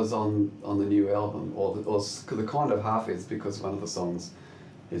no covers on the new album, or the kind of half is because one of the songs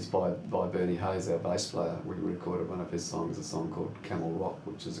is by Bernie Hayes, our bass player. We recorded one of his songs, a song called Camel Rock,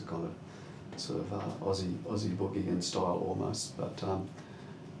 which is a kind of sort of Aussie boogie in style almost, but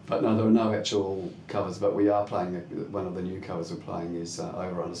no, there are no actual covers. But we are playing one of the new covers we're playing is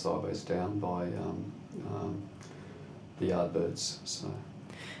Over Under Sideways Down by the Yardbirds. So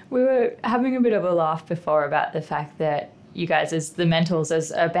we were having a bit of a laugh before about the fact that you guys, as the Mentals,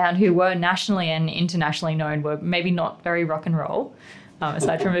 as a band who were nationally and internationally known, were maybe not very rock and roll.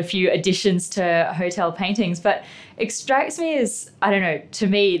 Aside from a few additions to hotel paintings. But it strikes me as, I don't know, to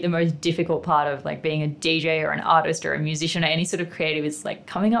me, the most difficult part of like being a DJ or an artist or a musician or any sort of creative is like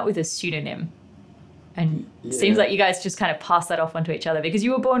coming up with a pseudonym. And it seems like you guys just kind of pass that off onto each other because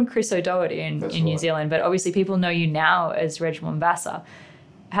you were born Chris O'Doherty in New Zealand, but obviously people know you now as Reg Mombassa.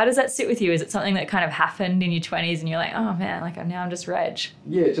 How does that sit with you? Is it something that kind of happened in your 20s and you're like, oh man, like now I'm just Reg?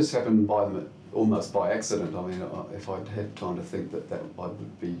 Yeah, it just happened almost by accident. I mean, if I'd had time to think that I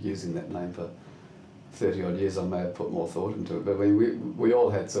would be using that name for 30 odd years I may have put more thought into it, but we all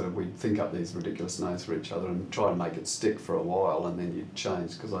had we'd think up these ridiculous names for each other and try and make it stick for a while, and then you'd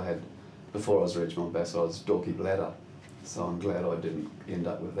change, because before I was Reg Mombassa, I was Dorky Bladder, so I'm glad I didn't end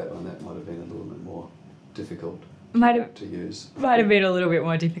up with that one. That might have been a little bit more difficult to use. Might have been a little bit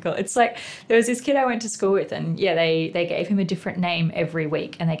more difficult. It's like there was this kid I went to school with, and they gave him a different name every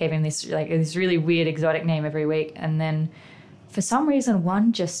week, and they gave him this really weird exotic name every week, and then for some reason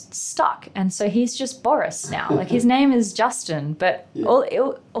one just stuck, and so he's just Boris now. Like his name is Justin, but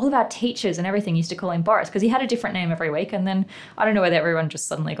all of our teachers and everything used to call him Boris because he had a different name every week, and then I don't know whether everyone just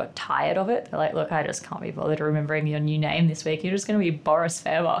suddenly got tired of it. They're like, look, I just can't be bothered remembering your new name this week. You're just going to be Boris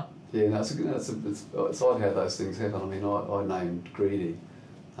forever. Yeah, no, it's odd how those things happen. I mean, I named Greedy,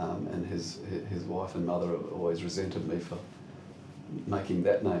 and his wife and mother always resented me for making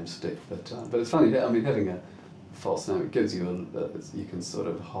that name stick. But it's funny. I mean, having a false name, it gives you you can sort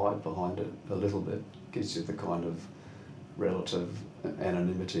of hide behind it a little bit. Gives you the kind of relative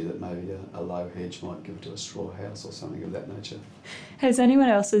anonymity that maybe a low hedge might give to a straw house or something of that nature. Has anyone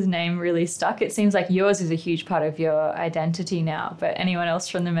else's name really stuck? It seems like yours is a huge part of your identity now, but anyone else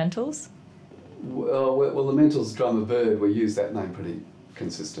from the Mentals? Well, the Mentals drummer Bird, we use that name pretty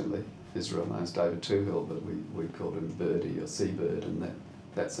consistently. His real name's David Toohill, but we called him Birdie or Seabird, and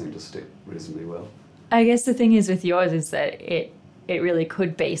that seemed to stick reasonably well. I guess the thing is with yours is that it really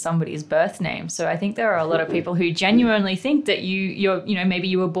could be somebody's birth name. So I think there are a lot of people who genuinely think that you're maybe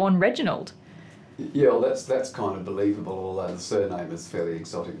you were born Reginald. Yeah, well, that's kind of believable, although the surname is fairly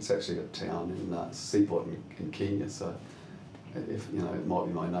exotic. It's actually a town in Seaport in Kenya, so if it might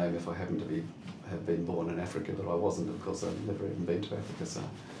be my name if I happen to have been born in Africa, but I wasn't. Of course, I've never even been to Africa, so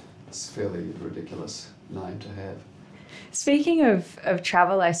it's a fairly ridiculous name to have. Speaking of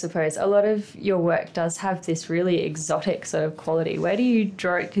travel, I suppose, a lot of your work does have this really exotic sort of quality. Where do you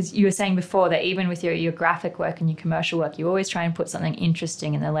draw it? Because you were saying before that even with your graphic work and your commercial work, you always try and put something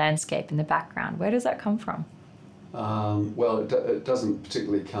interesting in the landscape, in the background. Where does that come from? Well, it doesn't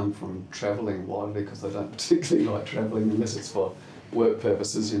particularly come from travelling widely, because I don't particularly like travelling unless it's for work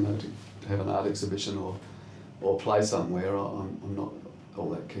purposes, to have an art exhibition or play somewhere. I'm not all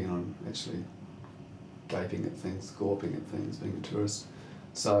that keen on actually gaping at things, gawping at things, being a tourist.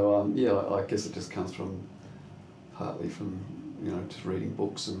 So I guess it just comes from partly from just reading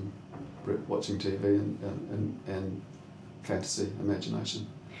books and watching TV and fantasy, imagination.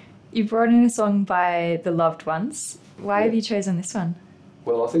 You brought in a song by The Loved Ones. Why have you chosen this one?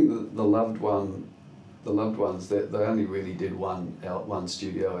 Well, I think the Loved Ones, they only really did one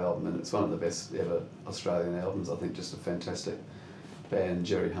studio album, and it's one of the best ever Australian albums. I think just a fantastic band.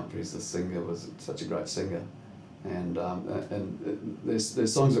 Jerry Humphries, the singer, was such a great singer, and their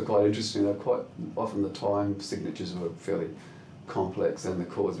songs are quite interesting. They're quite often the time signatures were fairly complex, and the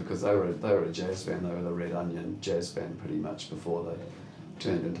chords, because they were a jazz band. They were the Red Onion jazz band pretty much before they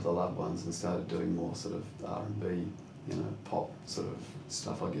turned into the Loved Ones and started doing more sort of R&B, pop sort of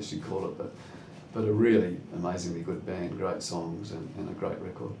stuff, I guess you'd call it, but a really amazingly good band, great songs and a great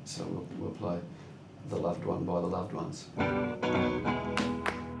record. So we'll play The Loved One by The Loved Ones.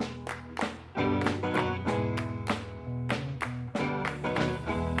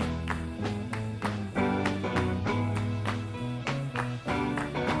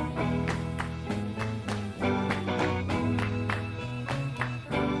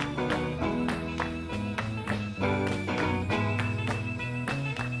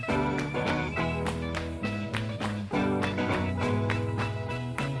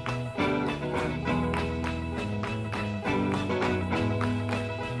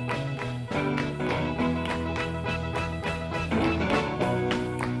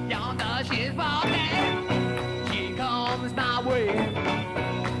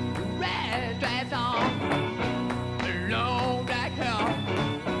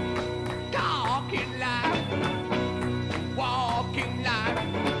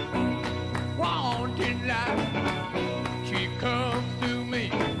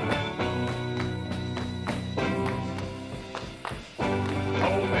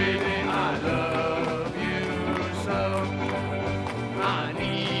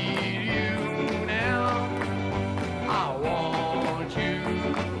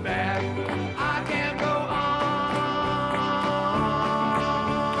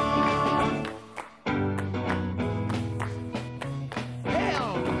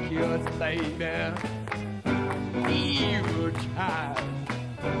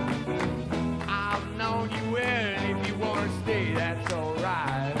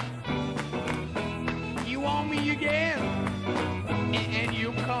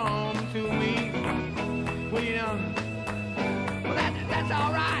 That's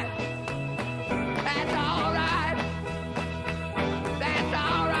all right. That's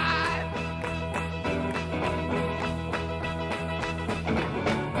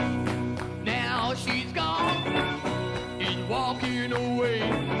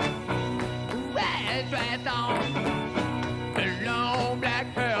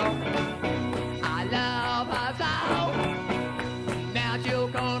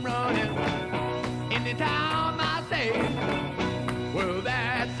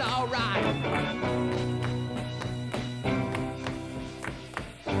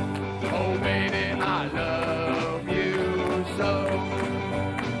I love you so.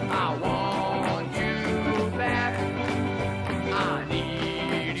 I want you back. I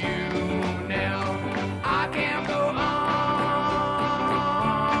need you now. I can't go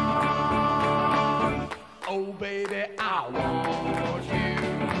on. Oh, baby, I want you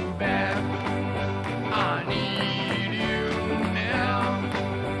back. I need you now.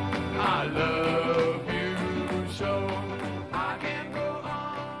 I love you so. I can't go on.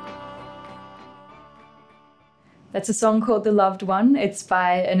 That's a song called The Loved One. It's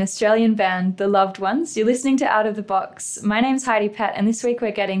by an Australian band, The Loved Ones. You're listening to Out of the Box. My name's Heidi Pett, and this week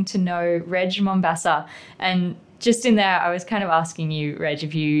we're getting to know Reg Mombassa. And just in there, I was kind of asking you, Reg,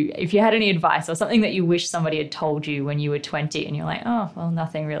 if you had any advice or something that you wish somebody had told you when you were 20, and you're like, oh, well,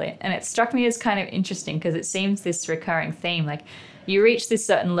 nothing really. And it struck me as kind of interesting because it seems this recurring theme, like you reach this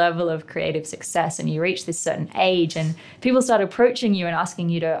certain level of creative success and you reach this certain age and people start approaching you and asking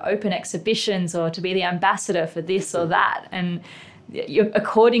you to open exhibitions or to be the ambassador for this or that. And you're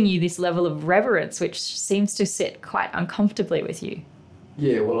according you this level of reverence, which seems to sit quite uncomfortably with you.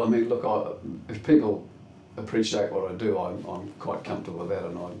 Yeah, well, I mean, look, if people appreciate what I do, I'm quite comfortable with that,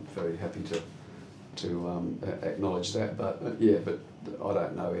 and I'm very happy to acknowledge that. But but I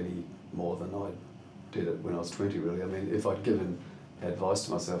don't know any more than I did it when I was 20, really. I mean, if I'd given advice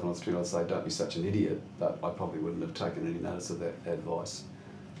to myself when I was 20, I'd say, don't be such an idiot, but I probably wouldn't have taken any notice of that advice.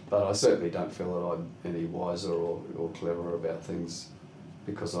 But I certainly don't feel that I'm any wiser or cleverer about things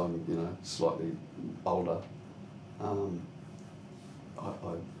because I'm, slightly older.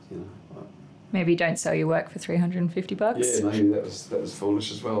 Maybe don't sell your work for $350. Yeah, maybe that was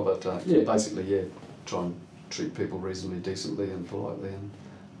foolish as well. But basically, try and treat people reasonably decently and politely,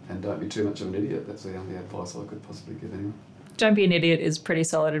 and don't be too much of an idiot. That's the only advice I could possibly give anyone. Don't be an idiot is pretty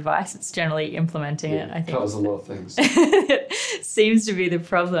solid advice. It's generally implementing it, I think. Covers a lot of things. Seems to be the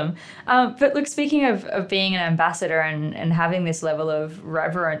problem. But look, speaking of being an ambassador and having this level of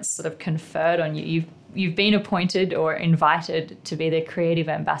reverence sort of conferred on you, you've been appointed or invited to be the creative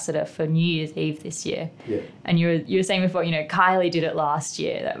ambassador for New Year's Eve this year. Yeah. And you were saying before, Kylie did it last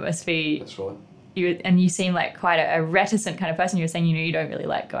year. That must be... That's right. You seem like quite a reticent kind of person. You were saying, you don't really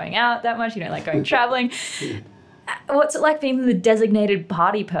like going out that much. You don't like going traveling. What's it like being the designated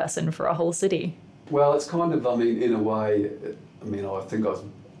party person for a whole city? Well, it's kind of, in a way, I think I was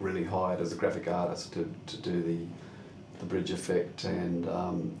really hired as a graphic artist to do the bridge effect and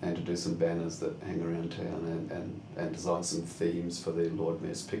to do some banners that hang around town and design some themes for the Lord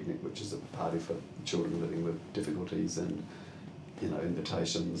Mayor's Picnic, which is a party for children living with difficulties, and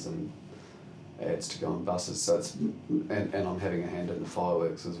invitations and ads to go on buses. So it's and I'm having a hand in the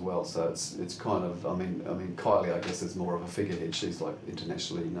fireworks as well. So it's kind of Kylie, I guess, is more of a figurehead. She's like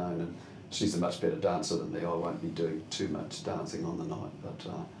internationally known, and she's a much better dancer than me. I won't be doing too much dancing on the night, but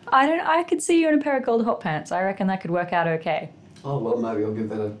I could see you in a pair of gold hot pants. I reckon that could work out okay. Oh well, maybe I'll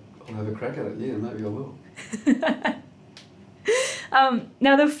have a crack at it. Yeah, maybe I will.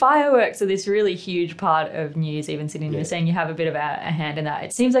 Now the fireworks are this really huge part of New Year's Eve in Sydney. Yeah. You're saying you have a bit of a hand in that.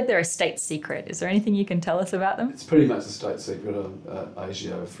 It seems like they're a state secret. Is there anything you can tell us about them? It's pretty much a state secret.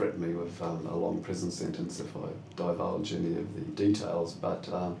 ASIO threatened me with a long prison sentence if I divulge any of the details, but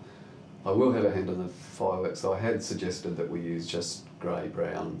I will have a hand in the fireworks. I had suggested that we use just grey,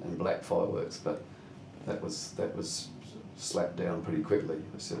 brown and black fireworks, but that was slapped down pretty quickly.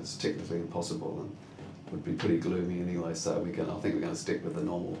 I said it's technically impossible and would be pretty gloomy anyway, so I think we're going to stick with the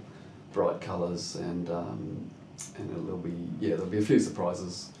normal bright colours, and there'll be a few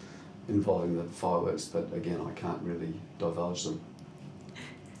surprises involving the fireworks, but again, I can't really divulge them.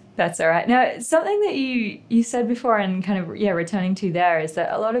 That's all right. Now, something that you said before and kind of, returning to there is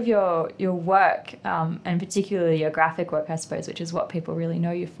that a lot of your work, and particularly your graphic work, I suppose, which is what people really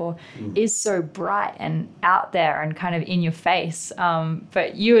know you for, is so bright and out there and kind of in your face.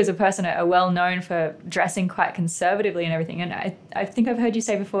 But you as a person are well known for dressing quite conservatively and everything. And I think I've heard you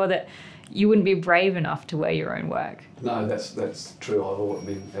say before that you wouldn't be brave enough to wear your own work. No, that's true.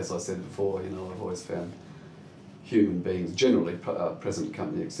 As I said before, I've always found human beings, generally present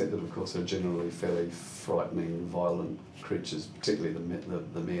company accepted, of course, are generally fairly frightening, violent creatures, particularly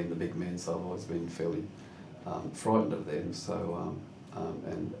the big men. So I've always been fairly frightened of them. So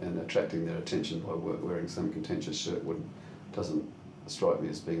and attracting their attention by wearing some contentious shirt doesn't strike me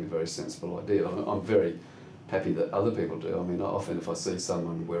as being a very sensible idea. I'm very happy that other people do. Often if I see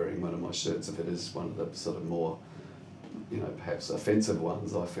someone wearing one of my shirts, if it is one of the sort of more perhaps offensive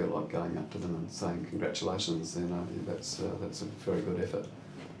ones, I feel like going up to them and saying congratulations. That's a very good effort.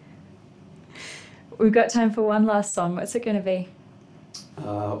 We've got time for one last song. What's it going to be?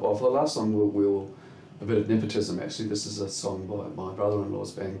 Well, for the last song, we'll a bit of nepotism actually. This is a song by my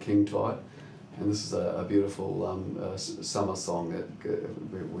brother-in-law's band King Tide, And this is a beautiful summer song.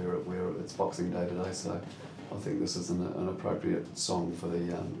 It's Boxing Day today, so I think this is an appropriate song for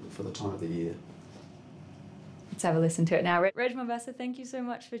the time of the year. Let's have a listen to it now. Reg Mombassa, thank you so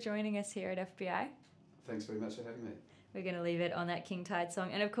much for joining us here at FBI. Thanks very much for having me. We're going to leave it on that King Tide song.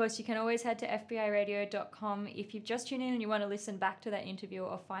 And of course, you can always head to fbiradio.com if you've just tuned in and you want to listen back to that interview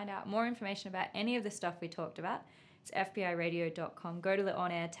or find out more information about any of the stuff we talked about. It's fbiradio.com. Go to the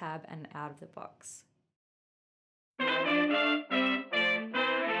On Air tab and Out of the Box.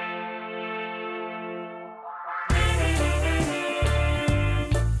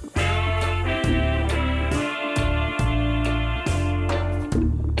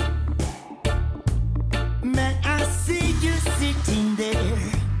 Sitting there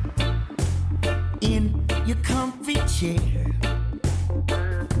in your comfy chair,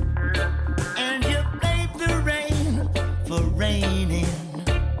 and you blame the rain for raining.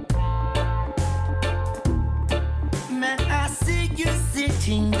 Man, I see you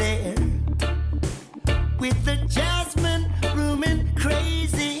sitting there with the jasmine rooming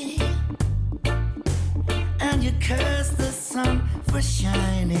crazy, and you curse the sun for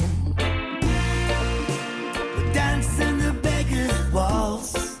shining. Dancing the beggar's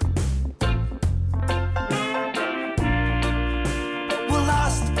waltz. We're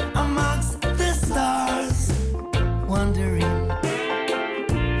lost amongst the stars, wondering.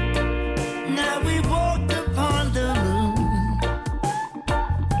 Now we walked upon the moon.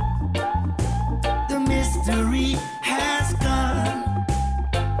 The mystery has gone,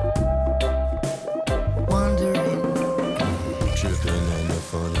 wondering. Tripping and the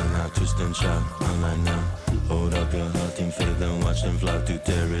falling out, twist and shout, online now. Hold up your heart, think faith and watch them fly to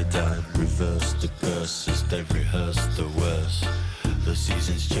tear it down. Reverse the curses, they've rehearsed the worst. The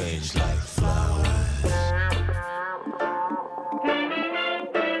seasons change like flowers.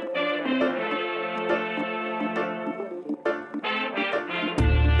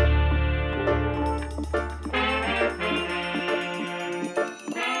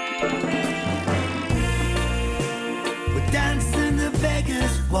 We're dancing the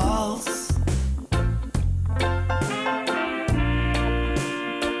beggar's waltz.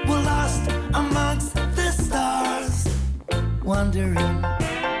 Amongst the stars, wondering.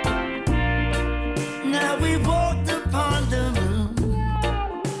 Now we walked upon the moon.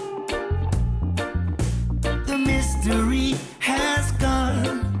 The mystery has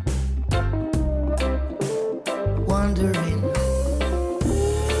gone, wondering.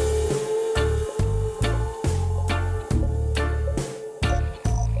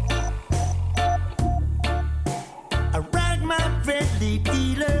 I rang my friendly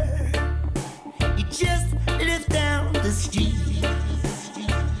dealer. Just live down the street.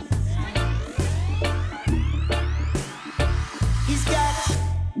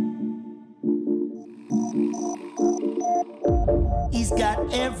 He's got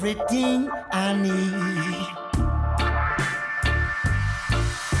everything I need.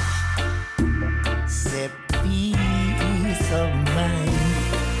 Except peace of mind.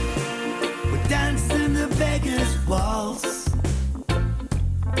 We're dancing the beggar's waltz.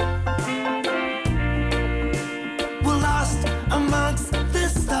 Amongst the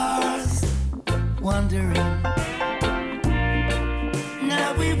stars, wondering.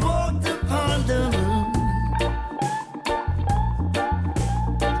 Now we walked upon the moon.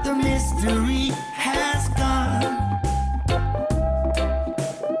 The mystery has gone,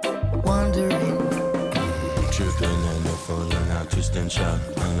 wondering. Tripping and the falling out, twist and shout,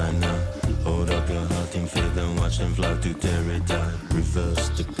 online now. Hold up your heart, think faith and watch them fly to tear it down. Reverse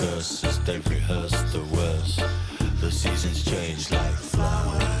the curses, they've rehearsed the worst. The seasons change like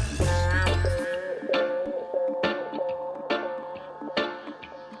flowers.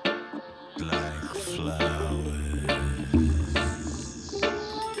 Like flowers.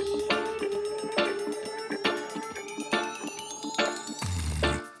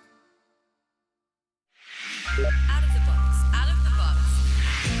 Out of the box. Out of the box.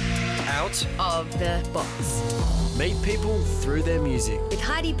 Out Of the box. Meet people through their music. With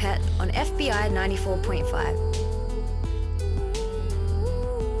Heidi Pett on FBI 94.5.